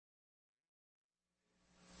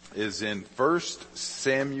is in 1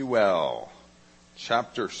 Samuel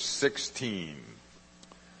chapter 16.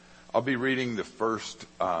 I'll be reading the first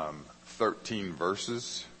 13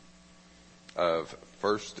 verses of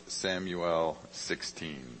 1 Samuel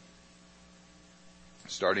 16,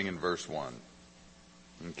 starting in verse 1.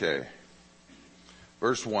 Okay.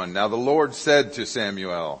 Verse 1. Now the Lord said to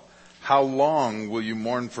Samuel, "How long will you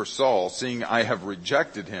mourn for Saul, seeing I have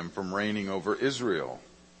rejected him from reigning over Israel?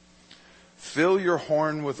 Fill your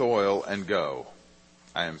horn with oil and go.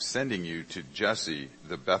 I am sending you to Jesse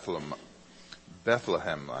the Bethlehemite,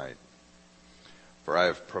 for I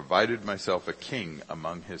have provided myself a king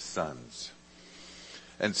among his sons."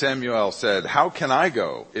 And Samuel said, "How can I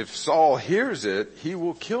go? If Saul hears it, he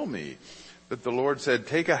will kill me." But the Lord said,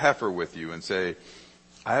 "Take a heifer with you and say,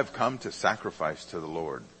 I have come to sacrifice to the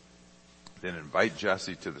Lord. Then invite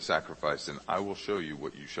Jesse to the sacrifice, and I will show you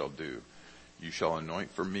what you shall do. You shall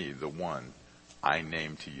anoint for me the one I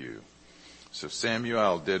name to you." So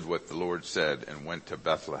Samuel did what the Lord said and went to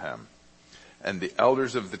Bethlehem. And the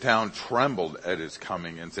elders of the town trembled at his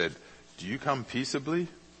coming and said, "Do you come peaceably?"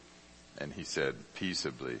 And he said,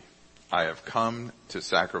 "Peaceably. I have come to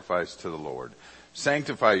sacrifice to the Lord.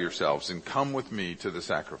 Sanctify yourselves and come with me to the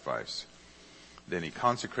sacrifice." Then he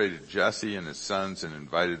consecrated Jesse and his sons and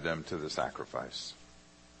invited them to the sacrifice.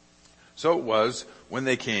 So it was, when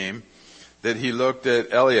they came, that he looked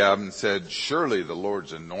at Eliab and said, "Surely the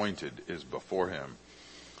Lord's anointed is before him."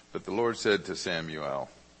 But the Lord said to Samuel,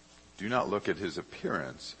 "Do not look at his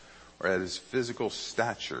appearance or at his physical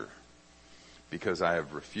stature, because I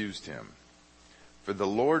have refused him. For the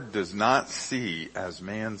Lord does not see as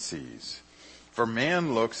man sees. For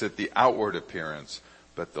man looks at the outward appearance,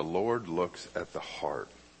 but the Lord looks at the heart."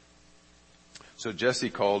 So Jesse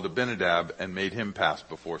called Abinadab and made him pass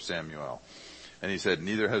before Samuel. And he said,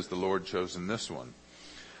 "Neither has the Lord chosen this one."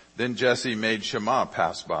 Then Jesse made Shammah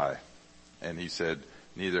pass by. And he said,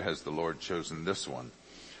 "Neither has the Lord chosen this one."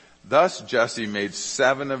 Thus Jesse made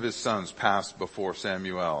 7 of his sons pass before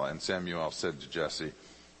Samuel. And Samuel said to Jesse,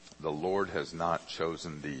 "The Lord has not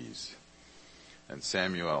chosen these." And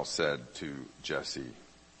Samuel said to Jesse,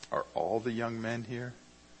 "Are all the young men here?"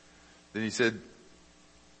 Then he said,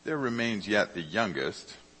 "There remains yet the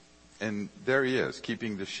youngest, and there he is,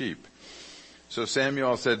 keeping the sheep." So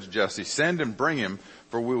Samuel said to Jesse, "Send and bring him,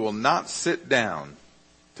 for we will not sit down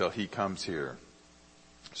till he comes here."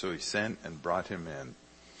 So he sent and brought him in.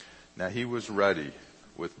 Now he was ruddy,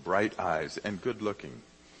 with bright eyes, and good looking.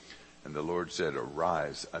 And the Lord said,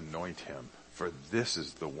 "Arise, anoint him, for this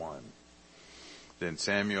is the one." Then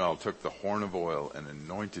Samuel took the horn of oil and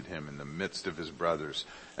anointed him in the midst of his brothers.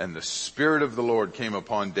 And the Spirit of the Lord came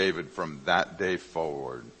upon David from that day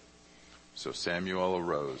forward. So Samuel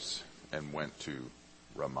arose and went to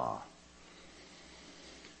Ramah.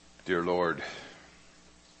 Dear Lord,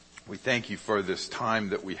 we thank you for this time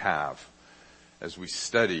that we have as we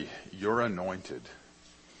study your anointed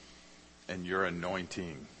and your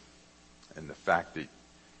anointing, and the fact that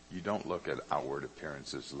you don't look at outward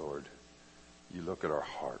appearances, Lord. You look at our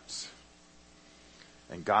hearts.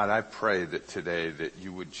 And God, I pray that today that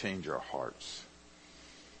you would change our hearts,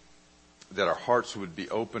 that our hearts would be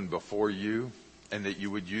open before you, and that you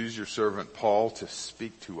would use your servant Paul to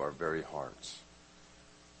speak to our very hearts.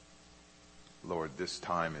 Lord, this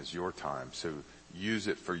time is your time, so use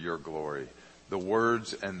it for your glory. The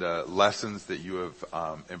words and the lessons that you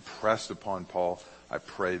have impressed upon Paul, I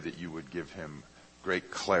pray that you would give him great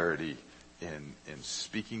clarity in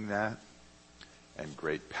speaking that, and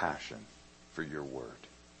great passion for your word.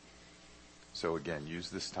 So again, use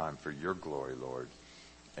this time for your glory, Lord,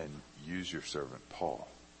 and use your servant Paul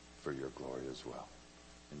for your glory as well.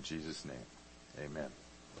 In Jesus' name, amen.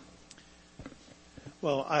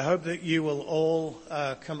 Well, I hope that you will all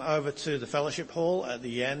come over to the fellowship hall at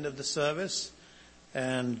the end of the service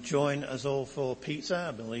and join us all for pizza.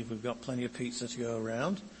 I believe we've got plenty of pizza to go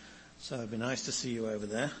around, so it'd be nice to see you over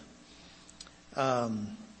there.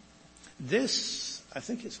 This, I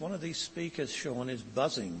think it's one of these speakers, Sean, is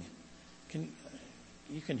buzzing.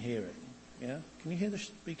 You can hear it, yeah? Can you hear the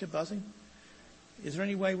speaker buzzing? Is there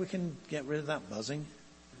any way we can get rid of that buzzing?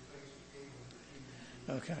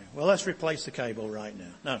 Okay, well, let's replace the cable right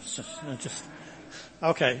now. No, just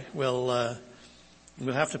okay, we'll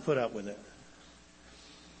have to put up with it.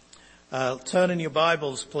 Turn in your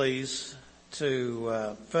Bibles, please,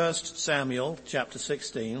 to 1 Samuel chapter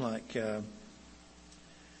 16, like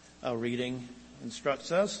our reading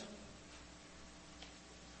instructs us.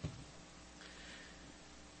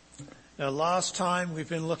 Now, last time we've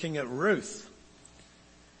been looking at Ruth.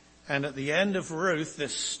 And at the end of Ruth,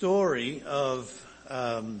 this story of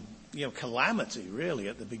calamity really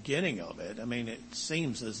at the beginning of it. I mean, it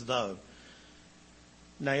seems as though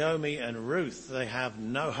Naomi and Ruth, they have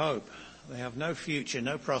no hope. They have no future,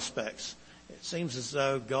 no prospects. It seems as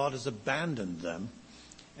though God has abandoned them.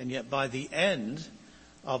 And yet by the end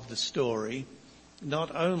of the story,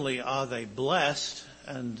 not only are they blessed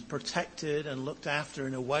and protected and looked after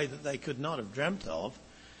in a way that they could not have dreamt of,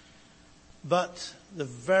 but the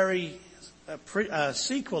very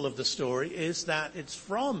sequel of the story is that it's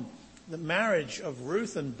from the marriage of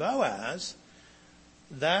Ruth and Boaz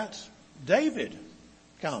that David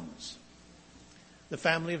comes, the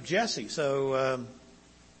family of Jesse. So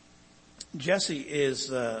Jesse is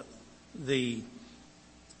the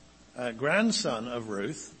grandson of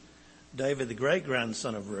Ruth, David the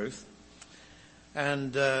great-grandson of Ruth.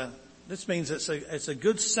 And this means it's a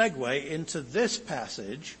good segue into this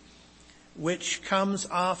passage, which comes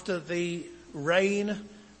after the reign,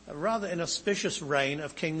 a rather inauspicious reign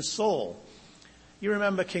of King Saul. You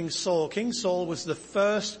remember King Saul. King Saul was the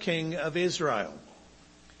first king of Israel.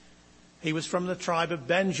 He was from the tribe of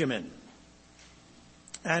Benjamin.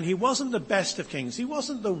 And he wasn't the best of kings. He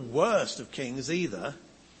wasn't the worst of kings either.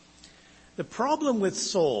 The problem with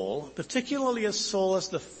Saul, particularly as Saul as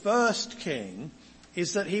the first king,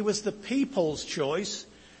 is that he was the people's choice,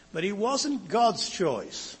 but he wasn't God's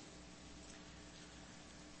choice.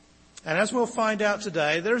 And as we'll find out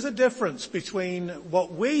today, there's a difference between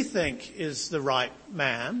what we think is the right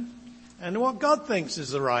man and what God thinks is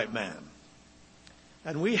the right man.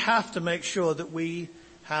 And we have to make sure that we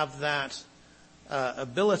have that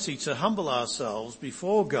ability to humble ourselves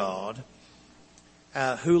before God,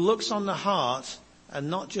 who looks on the heart and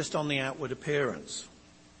not just on the outward appearance.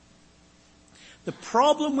 The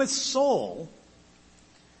problem with Saul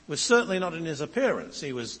was certainly not in his appearance.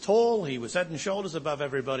 He was tall, he was head and shoulders above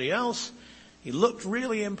everybody else. He looked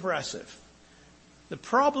really impressive. The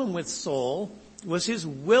problem with Saul was his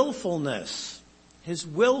willfulness, his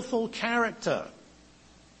willful character.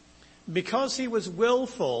 Because he was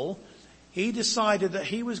willful, he decided that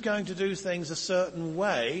he was going to do things a certain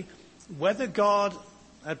way, whether God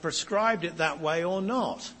had prescribed it that way or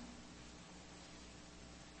not.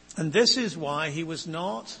 And this is why he was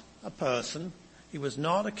not a person, he was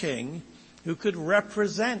not a king who could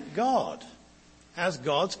represent God as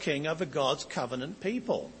God's king over God's covenant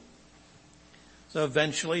people. So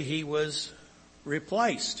eventually he was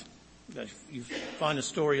replaced. You find a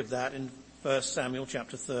story of that in 1 Samuel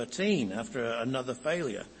chapter 13 after another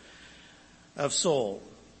failure of Saul.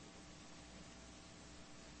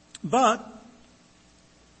 But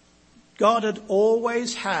God had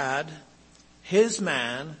always had his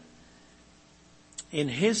man in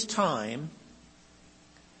his time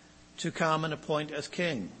to come and appoint as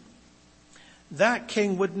king. That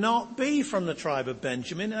king would not be from the tribe of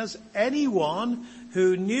Benjamin, as anyone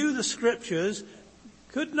who knew the scriptures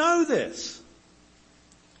could know this.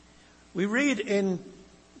 We read in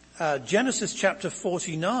Genesis chapter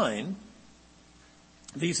 49,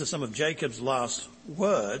 these are some of Jacob's last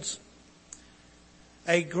words,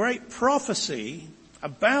 a great prophecy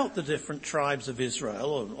about the different tribes of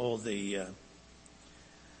Israel, or the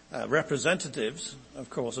representatives, of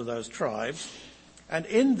course, of those tribes. And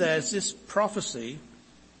in there's this prophecy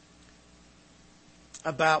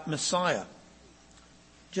about Messiah.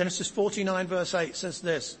 Genesis 49 verse 8 says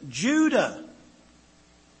this, Judah,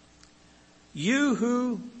 you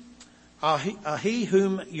who are he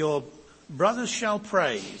whom your brothers shall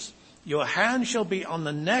praise, your hand shall be on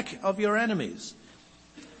the neck of your enemies.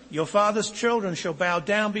 Your father's children shall bow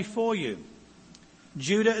down before you.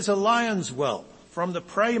 Judah is a lion's whelp. From the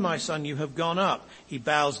prey, my son, you have gone up. He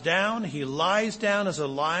bows down, he lies down as a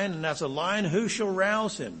lion, and as a lion, who shall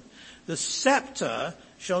rouse him? The scepter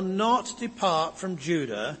shall not depart from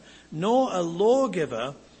Judah, nor a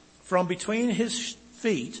lawgiver from between his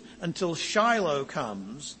feet until Shiloh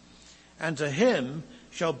comes, and to him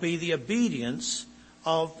shall be the obedience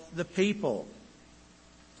of the people.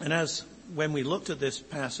 And as when we looked at this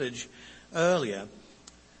passage earlier,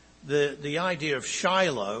 the idea of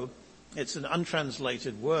Shiloh, it's an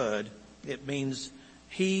untranslated word. It means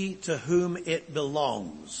he to whom it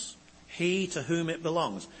belongs. He to whom it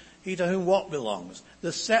belongs. He to whom what belongs?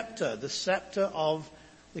 The scepter of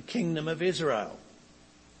the kingdom of Israel.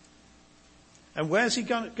 And where's he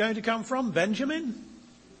going to come from? Benjamin?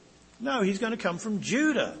 No, he's going to come from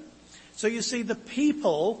Judah. So you see, the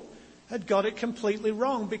people had got it completely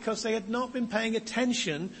wrong because they had not been paying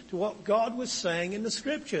attention to what God was saying in the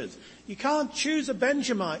scriptures. You can't choose a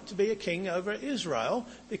Benjamite to be a king over Israel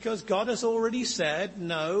because God has already said,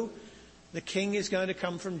 no, the king is going to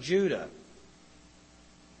come from Judah.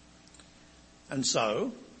 And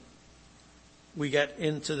so, we get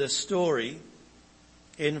into this story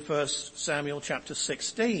in 1 Samuel chapter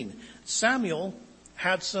 16. Samuel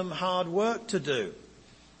had some hard work to do.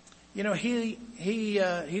 You know,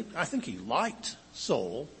 I think he liked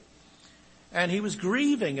Saul, and he was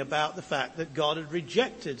grieving about the fact that God had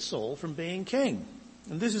rejected Saul from being king.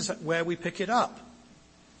 And this is where we pick it up.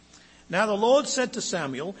 Now the Lord said to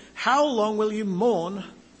Samuel, "How long will you mourn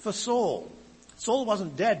for Saul?" Saul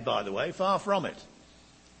wasn't dead, by the way, far from it.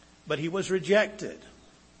 But he was rejected.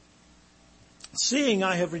 "Seeing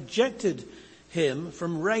I have rejected him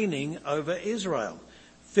from reigning over Israel.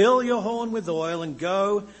 Fill your horn with oil and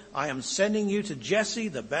go. I am sending you to Jesse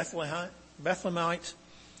the Bethlehemite."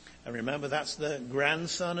 And remember, that's the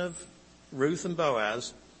grandson of Ruth and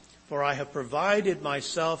Boaz. "For I have provided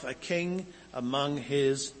myself a king among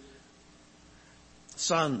his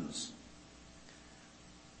sons."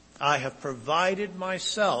 I have provided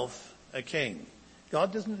myself a king.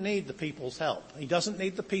 God doesn't need the people's help. He doesn't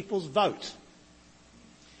need the people's vote.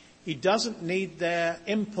 He doesn't need their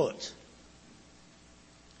input.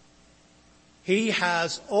 He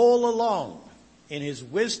has all along, in his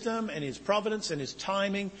wisdom, in his providence, in his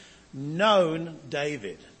timing, known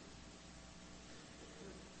David.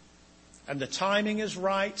 And the timing is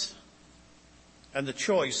right, and the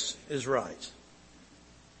choice is right.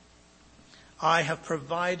 I have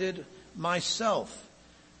provided myself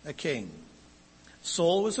a king.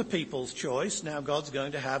 Saul was a people's choice. Now God's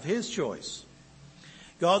going to have his choice.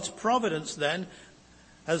 God's providence then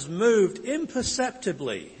has moved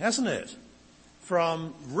imperceptibly, hasn't it?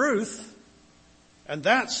 From Ruth and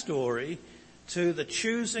that story to the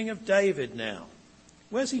choosing of David now.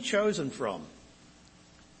 Where's he chosen from?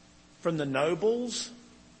 From the nobles?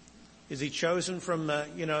 Is he chosen from,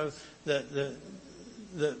 the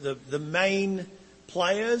main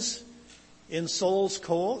players in Saul's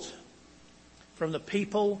court? From the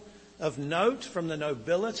people of note? From the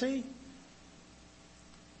nobility?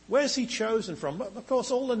 Where's he chosen from? Of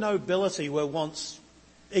course, all the nobility were once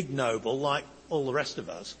ignoble, like all the rest of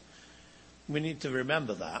us. We need to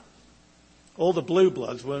remember that. All the blue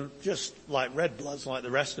bloods were just like red bloods, like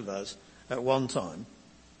the rest of us at one time.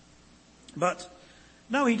 But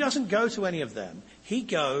no, he doesn't go to any of them. He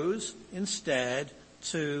goes instead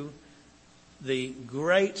to the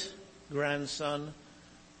great grandson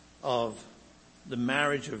of the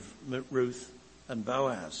marriage of Ruth and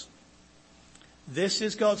Boaz. This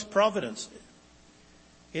is God's providence.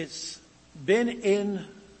 It's been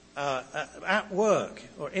at work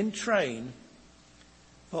or in train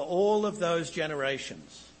for all of those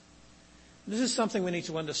generations. This is something we need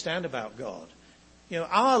to understand about God. You know,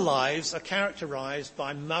 our lives are characterized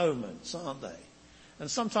by moments, aren't they? And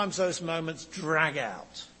sometimes those moments drag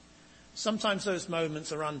out. Sometimes those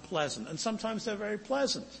moments are unpleasant, and sometimes they're very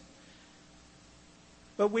pleasant.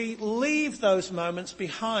 But we leave those moments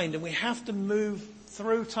behind, and we have to move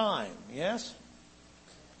through time, yes?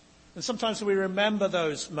 And sometimes we remember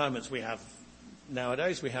those moments.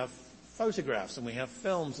 Nowadays we have photographs and we have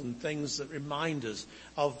films and things that remind us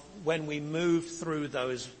of when we moved through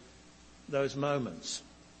those moments.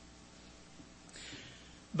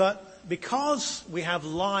 But because we have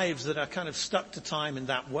lives that are kind of stuck to time in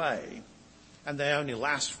that way, and they only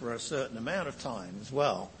last for a certain amount of time as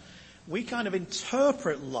well, we kind of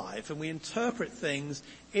interpret life and we interpret things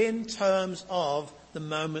in terms of the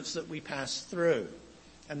moments that we pass through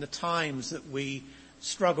and the times that we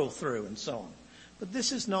struggle through and so on. But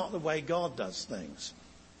this is not the way God does things.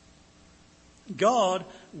 God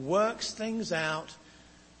works things out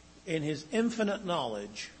in his infinite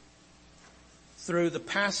knowledge through the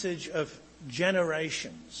passage of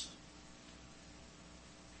generations.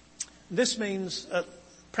 This means,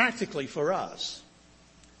 practically for us,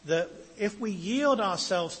 that if we yield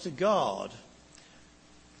ourselves to God,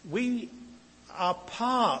 we are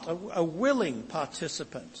a willing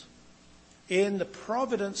participant in the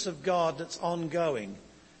providence of God that's ongoing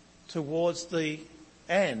towards the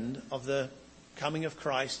end of the coming of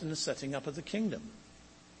Christ and the setting up of the kingdom.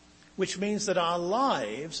 Which means that our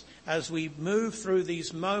lives, as we move through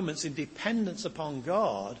these moments in dependence upon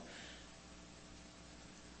God,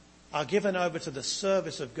 are given over to the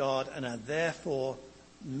service of God and are therefore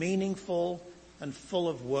meaningful and full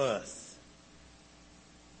of worth.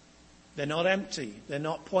 They're not empty. They're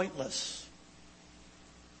not pointless.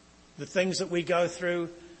 The things that we go through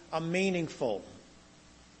are meaningful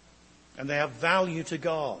and they have value to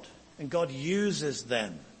God, and God uses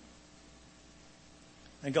them.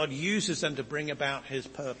 And God uses them to bring about his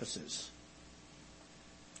purposes.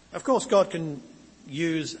 Of course, God can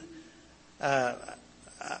use a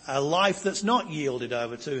life that's not yielded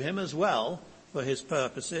over to him as well for his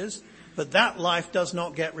purposes, but that life does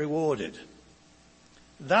not get rewarded.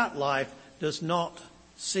 that life does not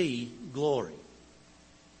see glory.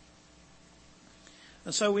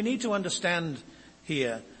 And so we need to understand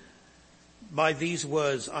here by these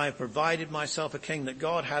words, I have provided myself a king, that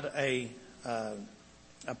God had a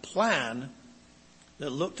plan that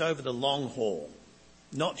looked over the long haul,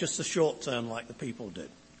 not just the short term like the people did.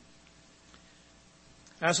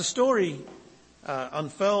 As the story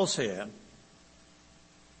unfurls here,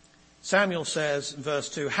 Samuel says in verse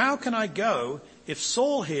 2, how can I go? If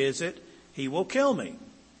Saul hears it, he will kill me.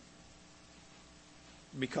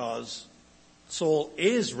 Because Saul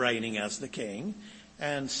is reigning as the king,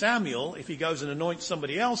 and Samuel, if he goes and anoints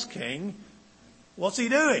somebody else king, what's he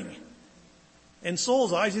doing? In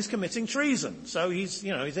Saul's eyes, he's committing treason. So he's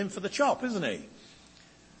in for the chop, isn't he?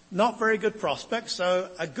 Not very good prospect, so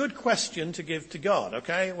a good question to give to God,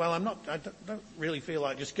 okay? Well, I don't really feel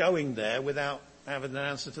like just going there without having an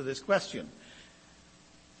answer to this question.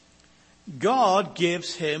 God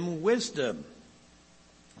gives him wisdom.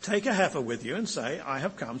 Take a heifer with you and say, I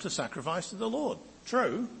have come to sacrifice to the Lord.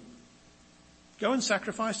 True. Go and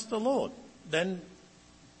sacrifice to the Lord. Then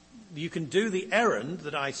you can do the errand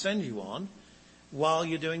that I send you on while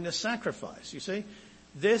you're doing the sacrifice. You see,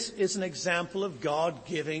 this is an example of God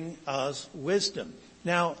giving us wisdom.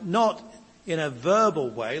 Now, not in a verbal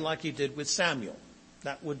way like he did with Samuel.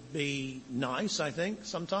 That would be nice, I think,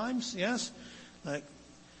 sometimes, yes? Like,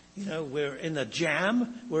 we're in a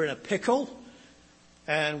jam, we're in a pickle,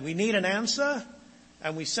 and we need an answer,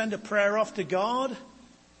 and we send a prayer off to God,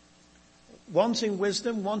 wanting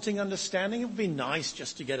wisdom, wanting understanding. It would be nice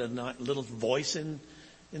just to get a little voice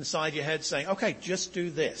inside your head saying, okay, just do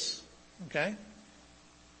this, okay?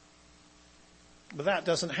 But that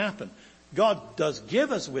doesn't happen. God does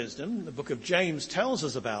give us wisdom. The book of James tells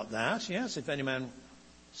us about that. Yes, if any man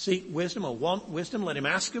seek wisdom or want wisdom, let him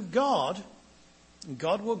ask of God, and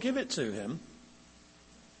God will give it to him.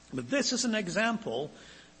 But this is an example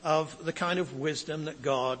of the kind of wisdom that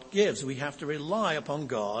God gives. We have to rely upon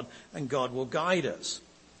God, and God will guide us.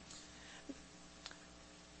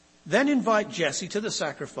 Then invite Jesse to the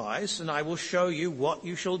sacrifice, and I will show you what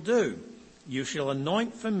you shall do. You shall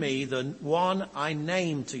anoint for me the one I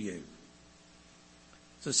name to you.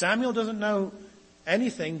 So Samuel doesn't know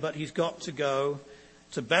anything, but he's got to go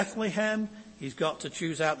to Bethlehem. He's got to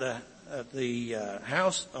choose out the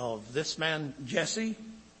house of this man, Jesse.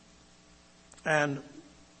 And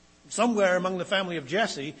somewhere among the family of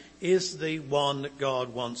Jesse is the one that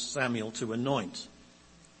God wants Samuel to anoint.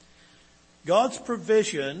 God's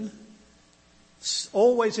provision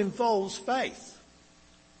always involves faith.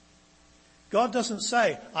 God doesn't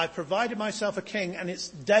say, I provided myself a king and it's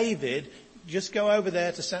David, just go over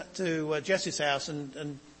there to Jesse's house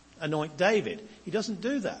and anoint David. He doesn't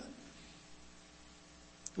do that.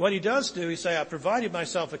 What he does do is say, I provided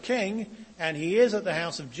myself a king, and he is at the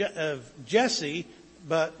house of Jesse,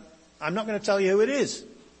 but I'm not going to tell you who it is.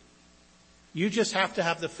 You just have to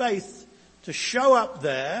have the faith to show up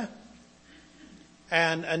there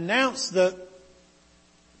and announce that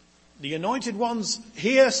the anointed one's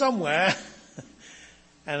here somewhere,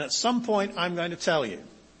 and at some point I'm going to tell you.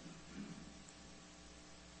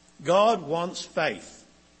 God wants faith.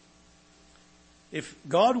 If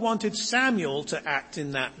God wanted Samuel to act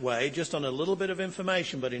in that way, just on a little bit of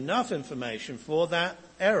information, but enough information for that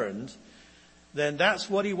errand, then that's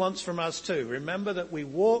what he wants from us too. Remember that we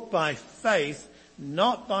walk by faith,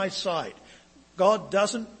 not by sight. God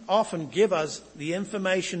doesn't often give us the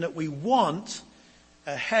information that we want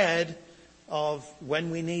ahead of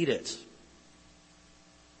when we need it.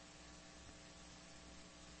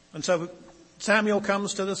 And so Samuel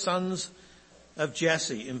comes to the sons of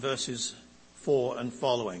Jesse in verses 4 and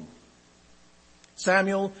following.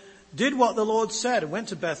 Samuel did what the Lord said and went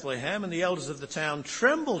to Bethlehem, and the elders of the town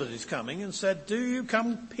trembled at his coming and said, do you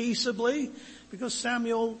come peaceably? Because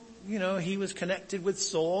Samuel, he was connected with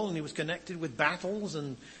Saul and he was connected with battles,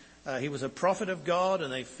 and he was a prophet of God,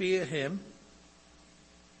 and they fear him.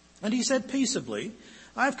 And he said peaceably,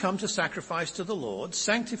 I have come to sacrifice to the Lord.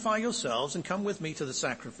 Sanctify yourselves and come with me to the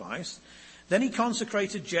sacrifice. Then he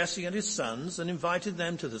consecrated Jesse and his sons and invited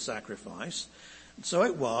them to the sacrifice. And so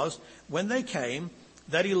it was, when they came,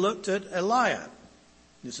 that he looked at Eliab.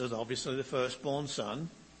 This is obviously the firstborn son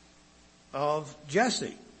of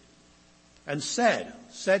Jesse. And said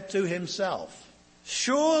to himself,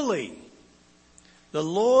 surely the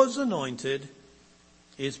Lord's anointed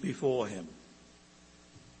is before him.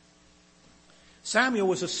 Samuel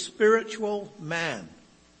was a spiritual man.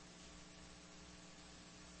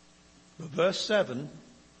 But verse 7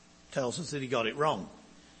 tells us that he got it wrong.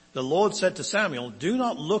 The Lord said to Samuel, do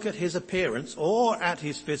not look at his appearance or at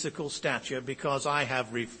his physical stature, because I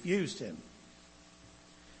have refused him.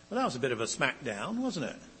 Well, that was a bit of a smackdown, wasn't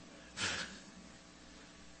it?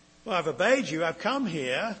 Well, I've obeyed you. I've come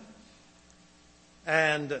here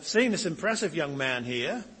and seen this impressive young man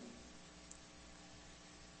here.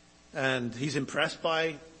 And he's impressed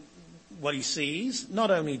by what he sees,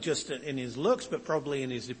 not only just in his looks, but probably in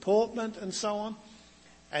his deportment and so on.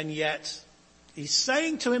 And yet he's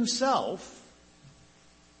saying to himself,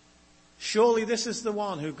 surely this is the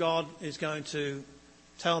one who God is going to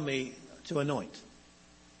tell me to anoint.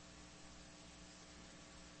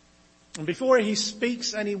 And before he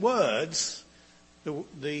speaks any words,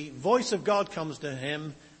 the voice of God comes to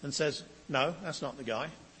him and says, no, that's not the guy.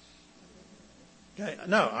 Okay,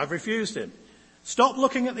 no, I've refused him. Stop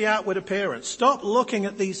looking at the outward appearance. Stop looking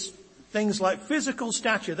at these things like physical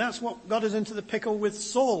stature. That's what got us into the pickle with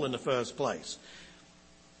Saul in the first place.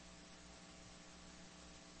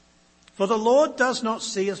 For the Lord does not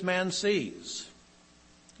see as man sees.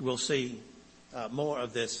 We'll see more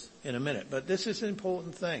of this in a minute. But this is an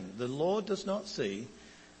important thing. The Lord does not see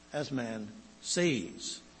as man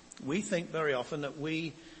sees. We think very often that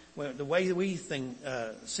the way we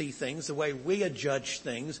see things, the way we judge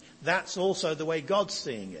things, that's also the way God's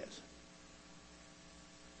seeing it.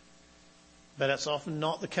 But that's often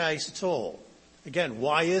not the case at all. Again,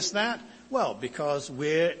 why is that? Well, because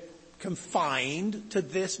we're confined to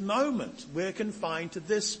this moment. We're confined to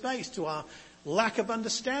this space, to our lack of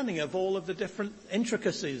understanding of all of the different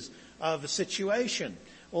intricacies of the situation,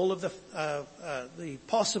 all of the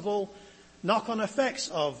possible knock-on effects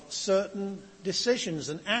of certain decisions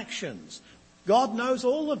and actions. God knows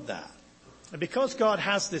all of that. And because God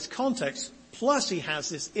has this context, plus he has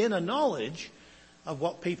this inner knowledge of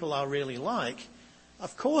what people are really like,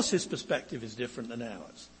 of course his perspective is different than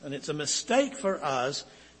ours. And it's a mistake for us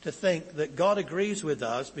to think that God agrees with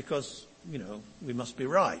us because, we must be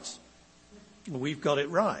right. We've got it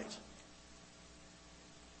right.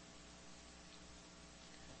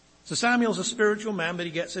 So Samuel's a spiritual man, but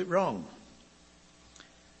he gets it wrong.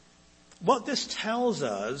 What this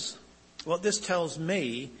tells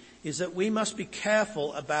me, is that we must be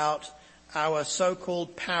careful about our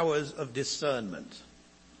so-called powers of discernment.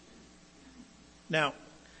 Now,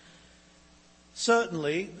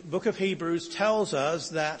 certainly, the book of Hebrews tells us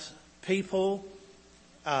that people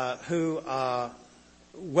who are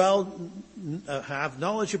have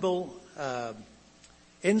knowledgeable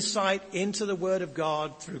insight into the Word of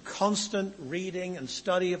God through constant reading and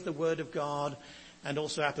study of the Word of God, and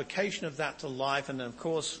also application of that to life, and of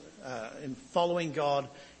course in following God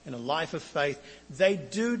in a life of faith, they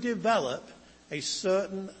do develop a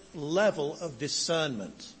certain level of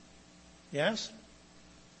discernment. Yes?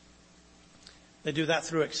 They do that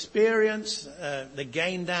through experience. They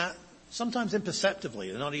gain that sometimes imperceptibly.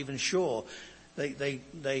 They're not even sure.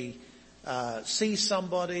 They see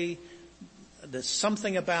somebody. There's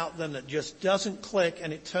something about them that just doesn't click,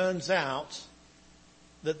 and it turns out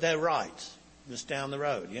that they're right. Just down the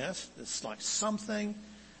road, yes? It's like something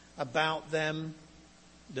about them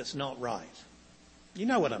that's not right. You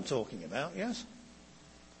know what I'm talking about, yes?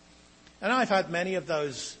 And I've had many of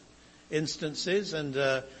those instances,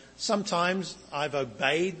 and sometimes I've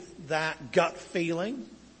obeyed that gut feeling,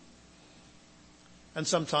 and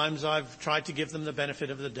sometimes I've tried to give them the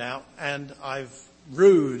benefit of the doubt, and I've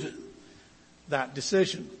rued that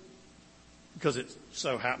decision, because it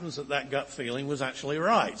so happens that gut feeling was actually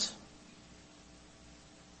right.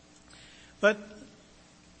 But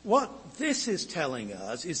what this is telling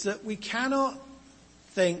us is that we cannot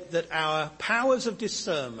think that our powers of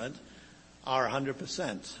discernment are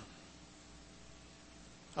 100%,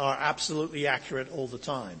 are absolutely accurate all the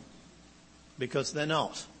time, because they're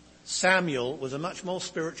not. Samuel was a much more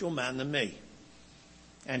spiritual man than me,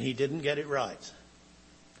 and he didn't get it right.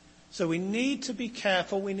 So we need to be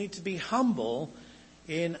careful, we need to be humble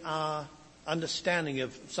in our understanding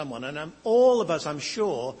of someone. And all of us, I'm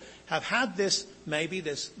sure, have had this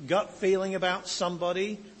gut feeling about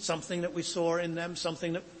somebody, something that we saw in them,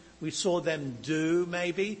 something that we saw them do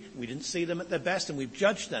maybe. We didn't see them at their best, and we've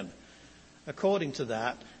judged them according to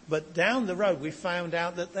that. But down the road, we found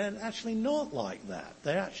out that they're actually not like that.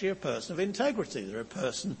 They're actually a person of integrity. They're a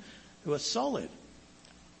person who are solid.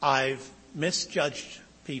 I've misjudged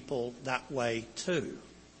people that way too.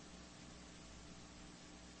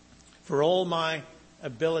 For all my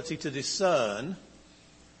ability to discern,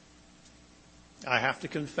 I have to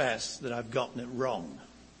confess that I've gotten it wrong.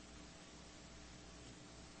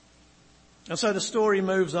 And so the story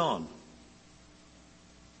moves on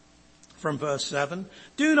from verse 7.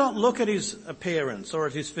 Do not look at his appearance or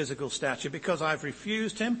at his physical stature, because I've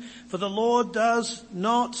refused him. For the Lord does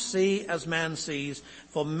not see as man sees.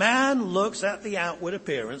 For man looks at the outward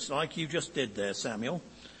appearance, like you just did there, Samuel.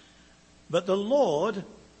 But the Lord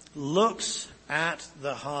looks at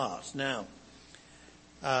the heart. Now,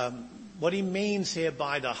 what he means here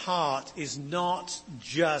by the heart is not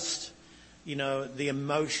just, the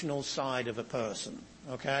emotional side of a person,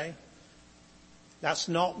 okay? That's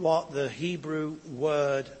not what the Hebrew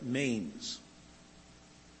word means.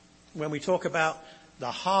 When we talk about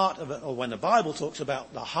the heart or when the Bible talks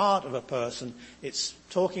about the heart of a person, it's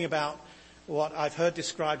talking about what I've heard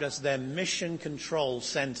described as their mission control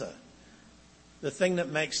center. The thing that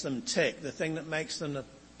makes them tick, the thing that makes them the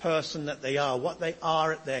person that they are, what they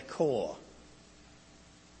are at their core.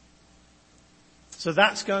 So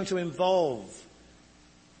that's going to involve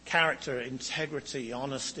character, integrity,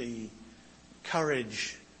 honesty,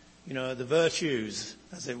 courage, the virtues,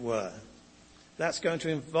 as it were. That's going to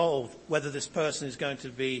involve whether this person is going to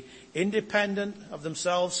be independent of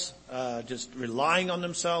themselves, just relying on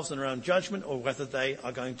themselves and their own judgment, or whether they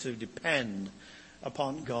are going to depend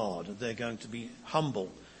upon God. They're going to be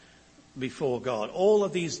humble before God. All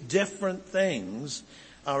of these different things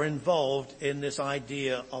are involved in this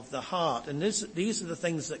idea of the heart. And these are the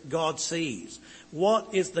things that God sees.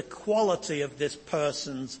 What is the quality of this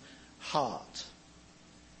person's heart?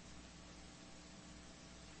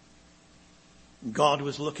 God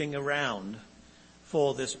was looking around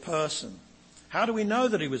for this person. How do we know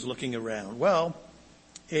that he was looking around? Well,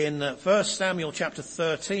 in 1 Samuel chapter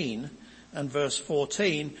 13 and verse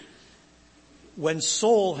 14, when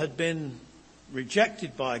Saul had been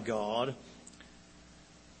rejected by God,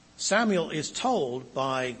 Samuel is told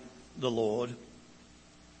by the Lord,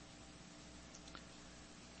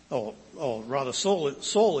 or rather Saul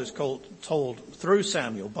is told through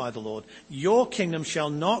Samuel by the Lord, your kingdom shall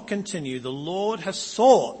not continue. The Lord has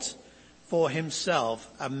sought for himself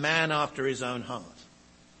a man after his own heart.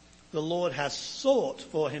 The Lord has sought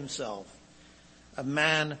for himself a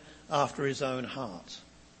man after his own heart.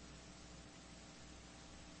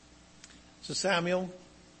 So Samuel,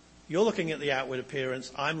 you're looking at the outward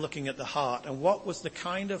appearance, I'm looking at the heart. And what was the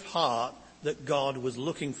kind of heart that God was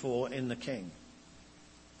looking for in the king?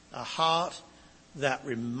 A heart that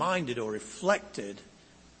reminded or reflected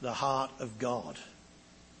the heart of God.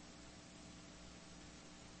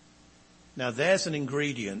 Now there's an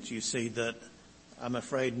ingredient, you see, that I'm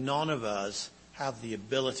afraid none of us have the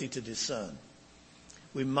ability to discern.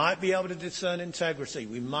 We might be able to discern integrity.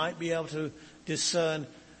 We might be able to discern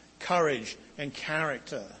courage and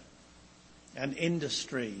character and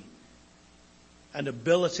industry and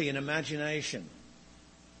ability and imagination.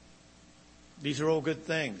 These are all good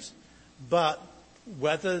things. But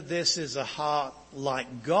whether this is a heart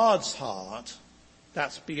like God's heart,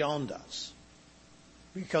 that's beyond us.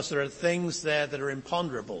 Because there are things there that are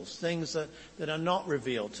imponderables, things that are not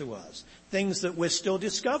revealed to us, things that we're still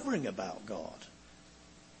discovering about God.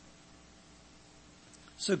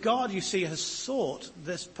 So God, you see, has sought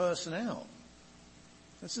this person out.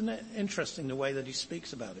 Isn't it interesting the way that he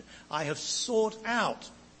speaks about it? I have sought out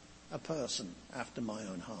a person after my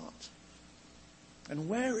own heart. And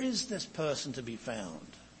where is this person to be found?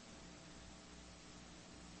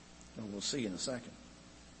 And we'll see in a second.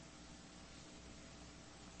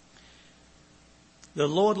 The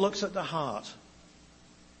Lord looks at the heart.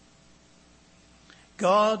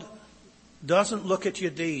 God doesn't look at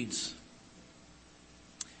your deeds.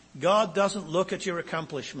 God doesn't look at your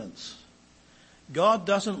accomplishments. God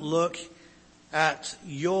doesn't look at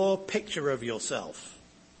your picture of yourself,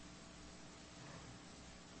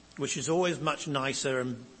 which is always much nicer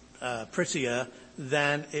and prettier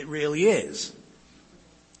than it really is.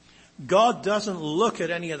 God doesn't look at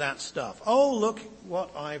any of that stuff. Oh, look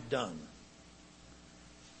what I've done.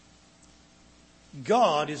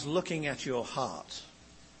 God is looking at your heart.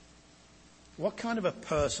 What kind of a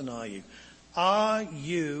person are you? Are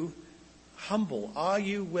you humble? Are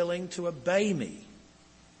you willing to obey me?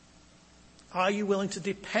 Are you willing to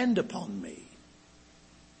depend upon me?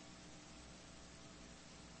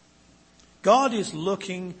 God is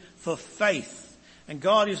looking for faith, and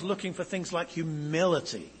God is looking for things like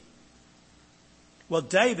humility. Well,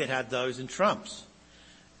 David had those in trumps.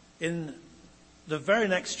 In the very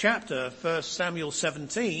next chapter, 1 Samuel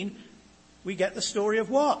 17, we get the story of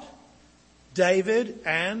what? David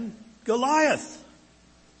and Goliath.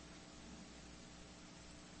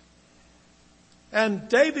 And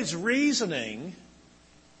David's reasoning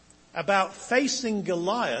about facing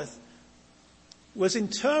Goliath was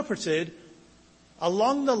interpreted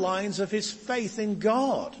along the lines of his faith in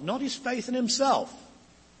God, not his faith in himself.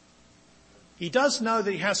 He does know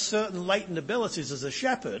that he has certain latent abilities as a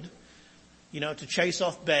shepherd, to chase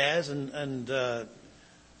off bears and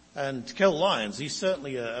kill lions. He's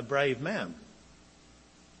certainly a brave man.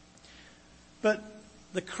 But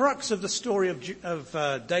the crux of the story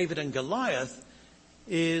of David and Goliath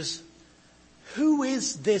is, who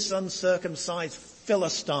is this uncircumcised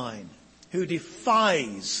Philistine who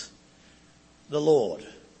defies the Lord?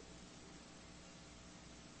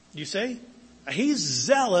 You see? He's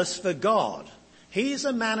zealous for God. He's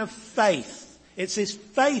a man of faith. It's his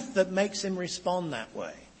faith that makes him respond that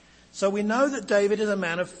way. So we know that David is a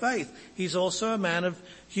man of faith. He's also a man of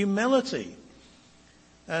humility.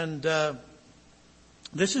 And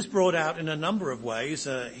this is brought out in a number of ways.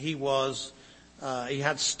 He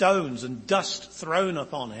had stones and dust thrown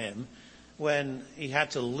upon him when he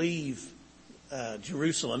had to leave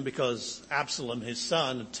Jerusalem because Absalom, his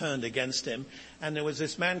son, had turned against him. And there was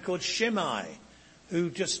this man called Shimei who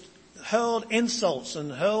just hurled insults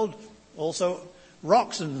and hurled also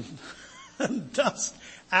rocks and dust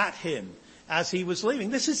at him as he was leaving.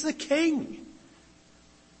 This is the king.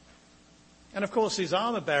 And of course his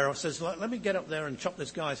armor bearer says, let me get up there and chop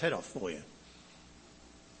this guy's head off for you.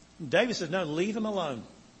 And David says, no, leave him alone.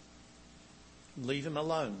 Leave him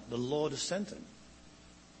alone. The Lord has sent him.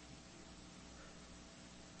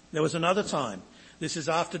 There was another time. This is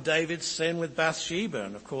after David's sin with Bathsheba,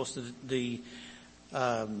 and of course the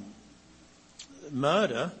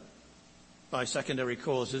murder by secondary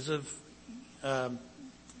causes of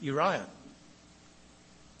Uriah.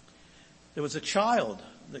 There was a child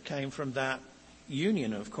that came from that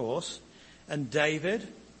union, of course, and the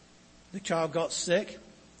child got sick,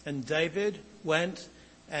 and David went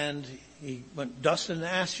and he went dust and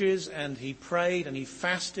ashes, and he prayed and he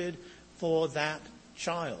fasted for that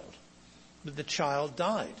child. But the child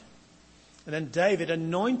died. And then David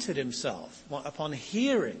anointed himself upon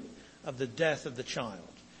hearing of the death of the child.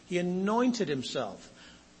 He anointed himself.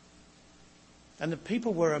 And the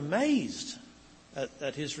people were amazed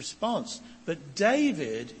at his response. But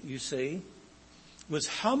David, you see, was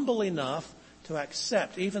humble enough to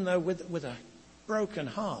accept, even though with a broken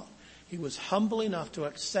heart, he was humble enough to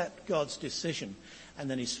accept God's decision. And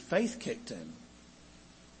then his faith kicked in.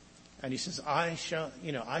 And he says, I shall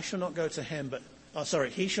not go to him,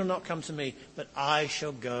 he shall not come to me, but I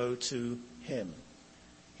shall go to him.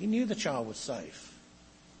 He knew the child was safe.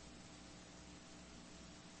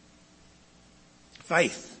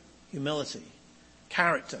 Faith, humility,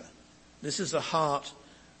 character. This is the heart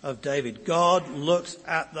of David. God looks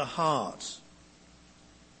at the heart.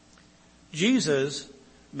 Jesus,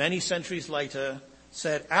 many centuries later,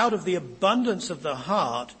 said, out of the abundance of the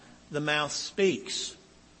heart, the mouth speaks.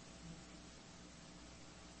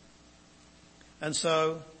 And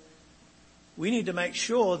so we need to make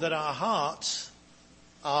sure that our hearts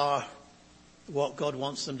are what God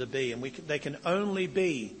wants them to be. And they can only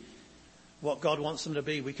be what God wants them to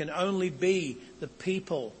be. We can only be the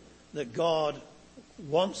people that God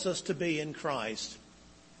wants us to be in Christ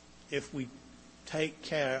if we take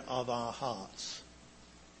care of our hearts.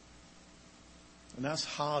 And that's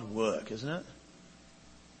hard work, isn't it?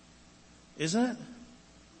 Isn't it?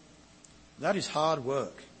 That is hard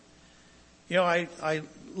work. You know, I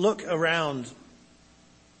look around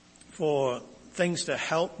for things to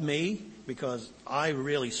help me because I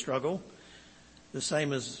really struggle, the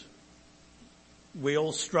same as we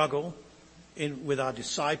all struggle with our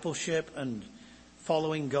discipleship and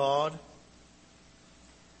following God.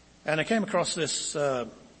 And I came across this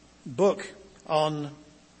book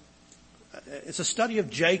it's a study of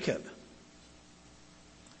Jacob.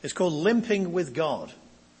 It's called Limping with God.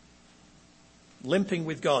 Limping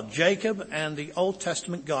with God, Jacob and the Old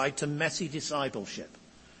Testament Guide to Messy Discipleship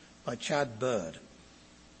by Chad Bird.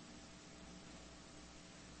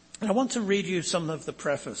 And I want to read you some of the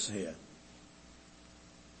preface here.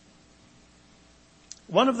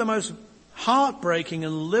 One of the most heartbreaking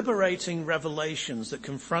and liberating revelations that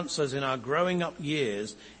confronts us in our growing up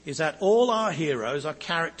years is that all our heroes are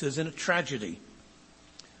characters in a tragedy.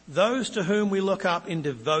 Those to whom we look up in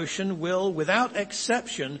devotion will, without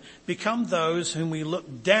exception, become those whom we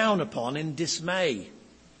look down upon in dismay.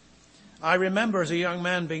 I remember as a young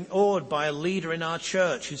man being awed by a leader in our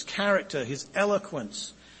church, his character, his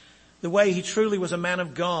eloquence, the way he truly was a man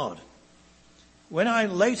of God. When I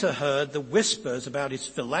later heard the whispers about his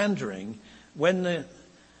philandering, then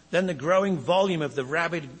the growing volume of the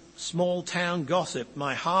rabid small town gossip,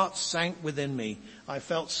 my heart sank within me. I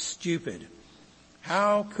felt stupid.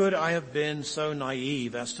 How could I have been so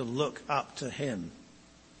naive as to look up to him?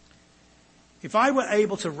 If I were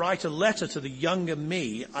able to write a letter to the younger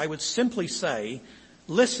me, I would simply say,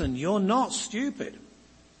 listen, you're not stupid.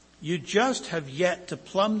 You just have yet to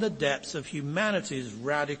plumb the depths of humanity's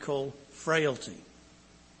radical frailty.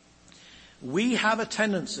 We have a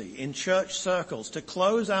tendency in church circles to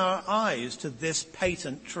close our eyes to this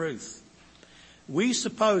patent truth. We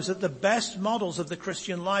suppose that the best models of the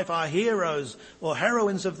Christian life are heroes or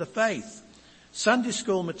heroines of the faith. Sunday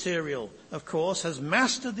school material, of course, has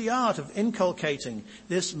mastered the art of inculcating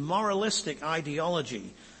this moralistic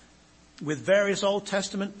ideology with various Old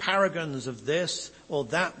Testament paragons of this or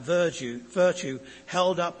that virtue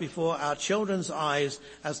held up before our children's eyes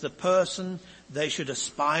as the person they should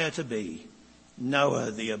aspire to be.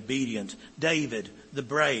 Noah the obedient, David the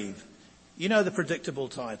brave. You know the predictable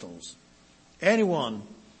titles. Anyone,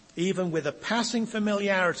 even with a passing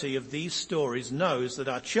familiarity of these stories, knows that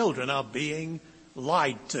our children are being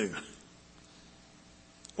lied to.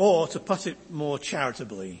 Or, to put it more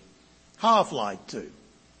charitably, half lied to.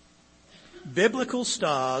 Biblical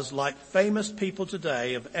stars, like famous people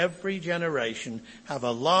today of every generation, have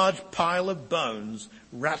a large pile of bones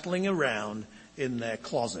rattling around in their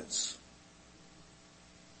closets.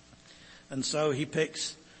 And so he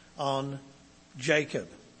picks on Jacob.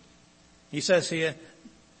 He says here,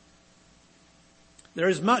 there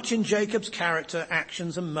is much in Jacob's character,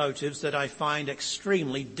 actions and motives that I find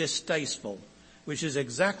extremely distasteful, which is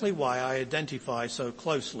exactly why I identify so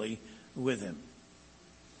closely with him.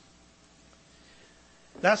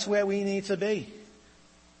 That's where we need to be.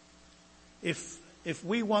 If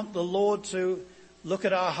we want the Lord to look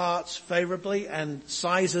at our hearts favorably and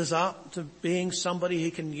size us up to being somebody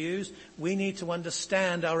he can use, we need to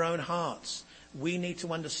understand our own hearts. We need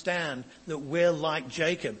to understand that we're like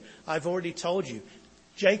Jacob. I've already told you,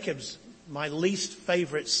 Jacob's my least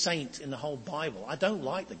favorite saint in the whole Bible. I don't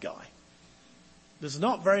like the guy. There's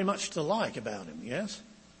not very much to like about him, yes?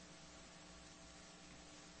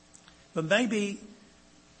 But maybe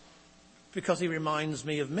because he reminds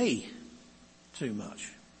me of me too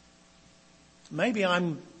much. Maybe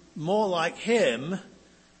I'm more like him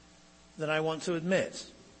than I want to admit.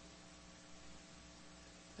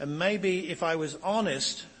 And maybe if I was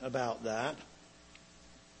honest about that,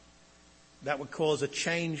 that would cause a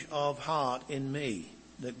change of heart in me,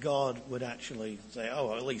 that God would actually say,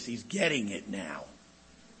 oh, at least he's getting it now.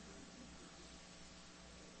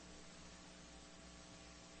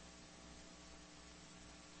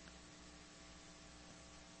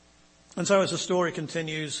 And so as the story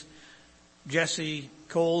continues, Jesse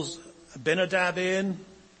calls Abinadab in,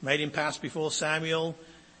 made him pass before Samuel.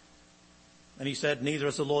 And he said, neither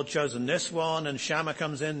has the Lord chosen this one. And Shammah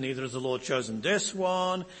comes in, neither has the Lord chosen this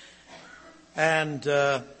one. And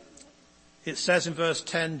it says in verse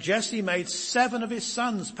 10, Jesse made 7 of his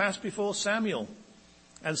sons pass before Samuel.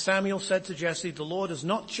 And Samuel said to Jesse, the Lord has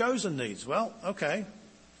not chosen these. Well, okay.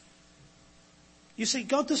 You see,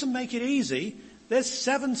 God doesn't make it easy. There's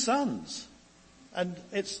 7 sons. And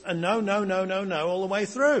it's a no, all the way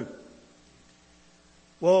through.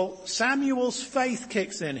 Well, Samuel's faith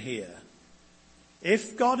kicks in here.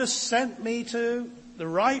 If God has sent me to the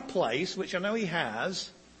right place, which I know he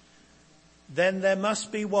has, then there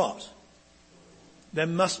must be what? There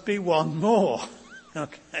must be one more.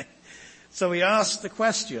 Okay. So he asks the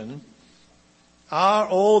question, are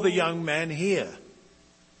all the young men here?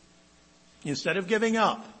 Instead of giving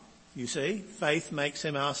up, you see, faith makes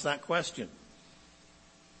him ask that question.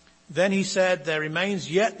 Then he said, there remains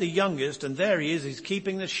yet the youngest, and there he is, he's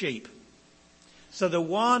keeping the sheep. So the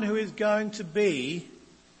one who is going to be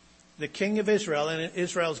the king of Israel, and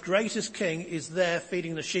Israel's greatest king, is there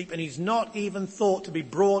feeding the sheep, and he's not even thought to be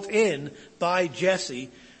brought in by Jesse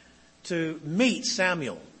to meet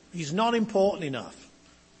Samuel. He's not important enough.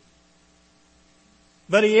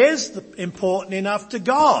 But he is important enough to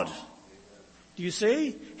God. Do you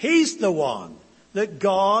see? He's the one that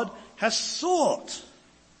God has sought.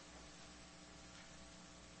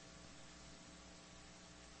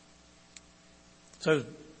 So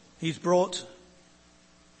he's brought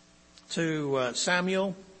to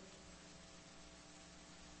Samuel.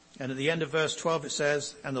 And at the end of verse 12 it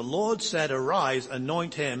says, and the Lord said, arise,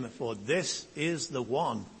 anoint him, for this is the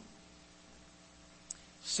one.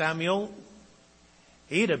 Samuel,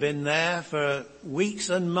 he'd have been there for weeks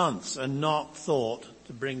and months and not thought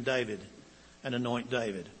to bring David and anoint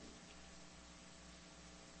David.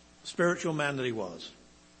 Spiritual man that he was.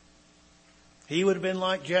 He would have been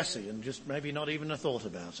like Jesse and just maybe not even a thought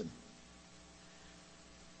about him.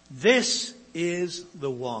 This is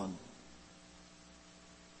the one.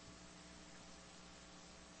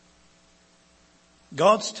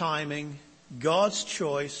 God's timing, God's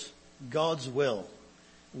choice, God's will.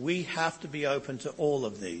 We have to be open to all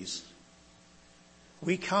of these.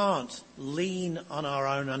 We can't lean on our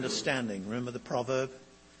own understanding. Remember the proverb?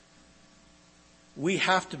 We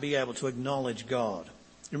have to be able to acknowledge God.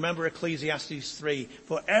 Remember Ecclesiastes 3,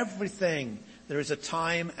 for everything there is a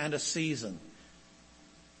time and a season.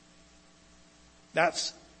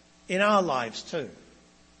 That's in our lives too.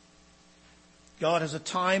 God has a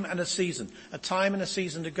time and a season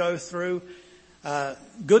to go through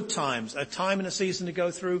good times, a time and a season to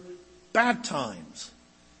go through bad times.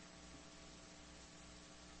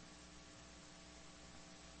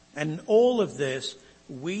 And all of this,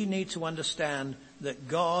 we need to understand that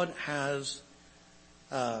God has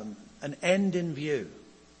an end in view.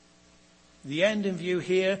 The end in view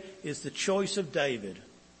here is the choice of David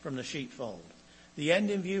from the sheepfold. The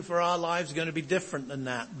end in view for our lives is going to be different than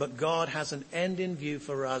that, but God has an end in view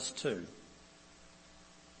for us too.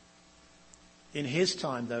 In His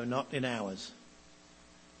time, though, not in ours.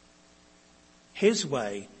 His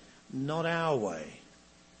way, not our way.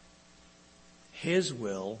 His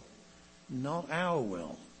will, not our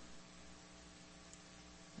will.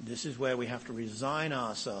 This is where we have to resign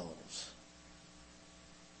ourselves.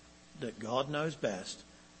 That God knows best.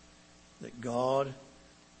 That God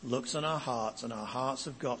looks on our hearts, and our hearts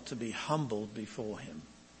have got to be humbled before Him.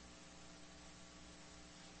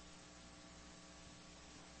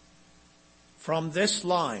 From this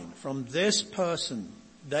line, from this person,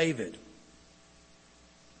 David,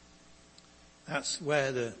 that's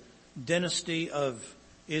where the dynasty of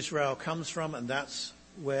Israel comes from, and that's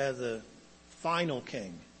where the final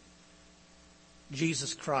king,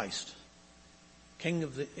 Jesus Christ, King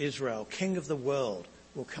of Israel, King of the world,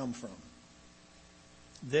 will come from.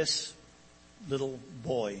 This little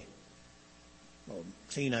boy, or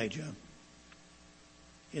teenager,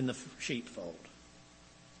 in the sheepfold.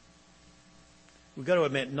 We've got to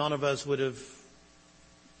admit, none of us would have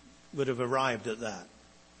arrived at that.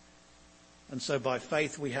 And so by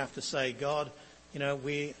faith we have to say, God,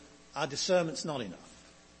 our discernment's not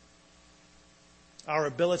enough. Our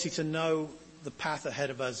ability to know the path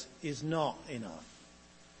ahead of us is not enough.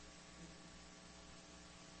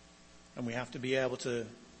 And we have to be able to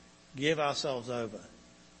give ourselves over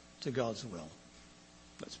to God's will.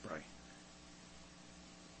 Let's pray.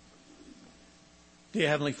 Dear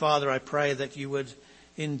Heavenly Father, I pray that you would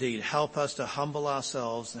indeed help us to humble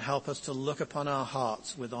ourselves and help us to look upon our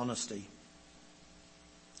hearts with honesty.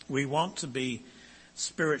 We want to be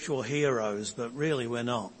spiritual heroes, but really we're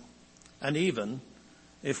not. And even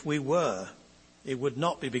if we were, it would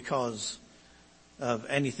not be because of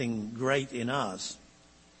anything great in us.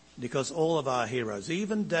 Because all of our heroes,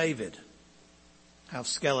 even David, have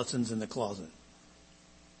skeletons in the closet.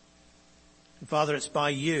 And Father, it's by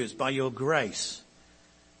you, it's by your grace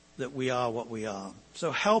that we are what we are.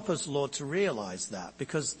 So help us, Lord, to realize that,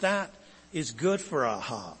 because that is good for our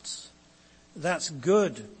hearts. That's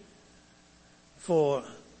good for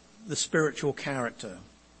the spiritual character.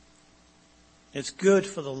 It's good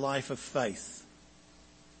for the life of faith.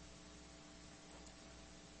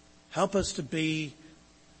 Help us to be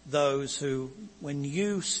those who, when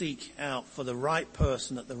you seek out for the right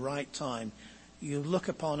person at the right time, you look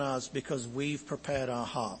upon us because we've prepared our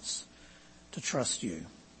hearts to trust you.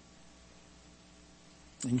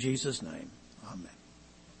 In Jesus' name, amen.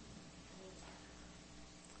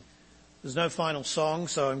 There's no final song,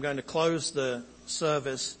 so I'm going to close the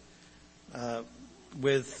service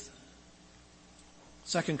with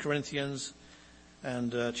 2 Corinthians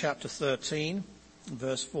and chapter 13,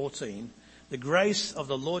 verse 14. The grace of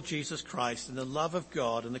the Lord Jesus Christ and the love of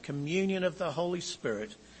God and the communion of the Holy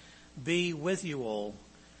Spirit be with you all.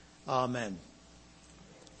 Amen.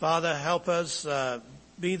 Father, help us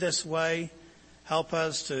be this way. Help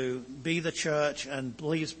us to be the church, and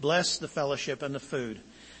please bless the fellowship and the food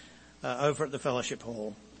over at the fellowship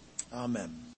hall. Amen.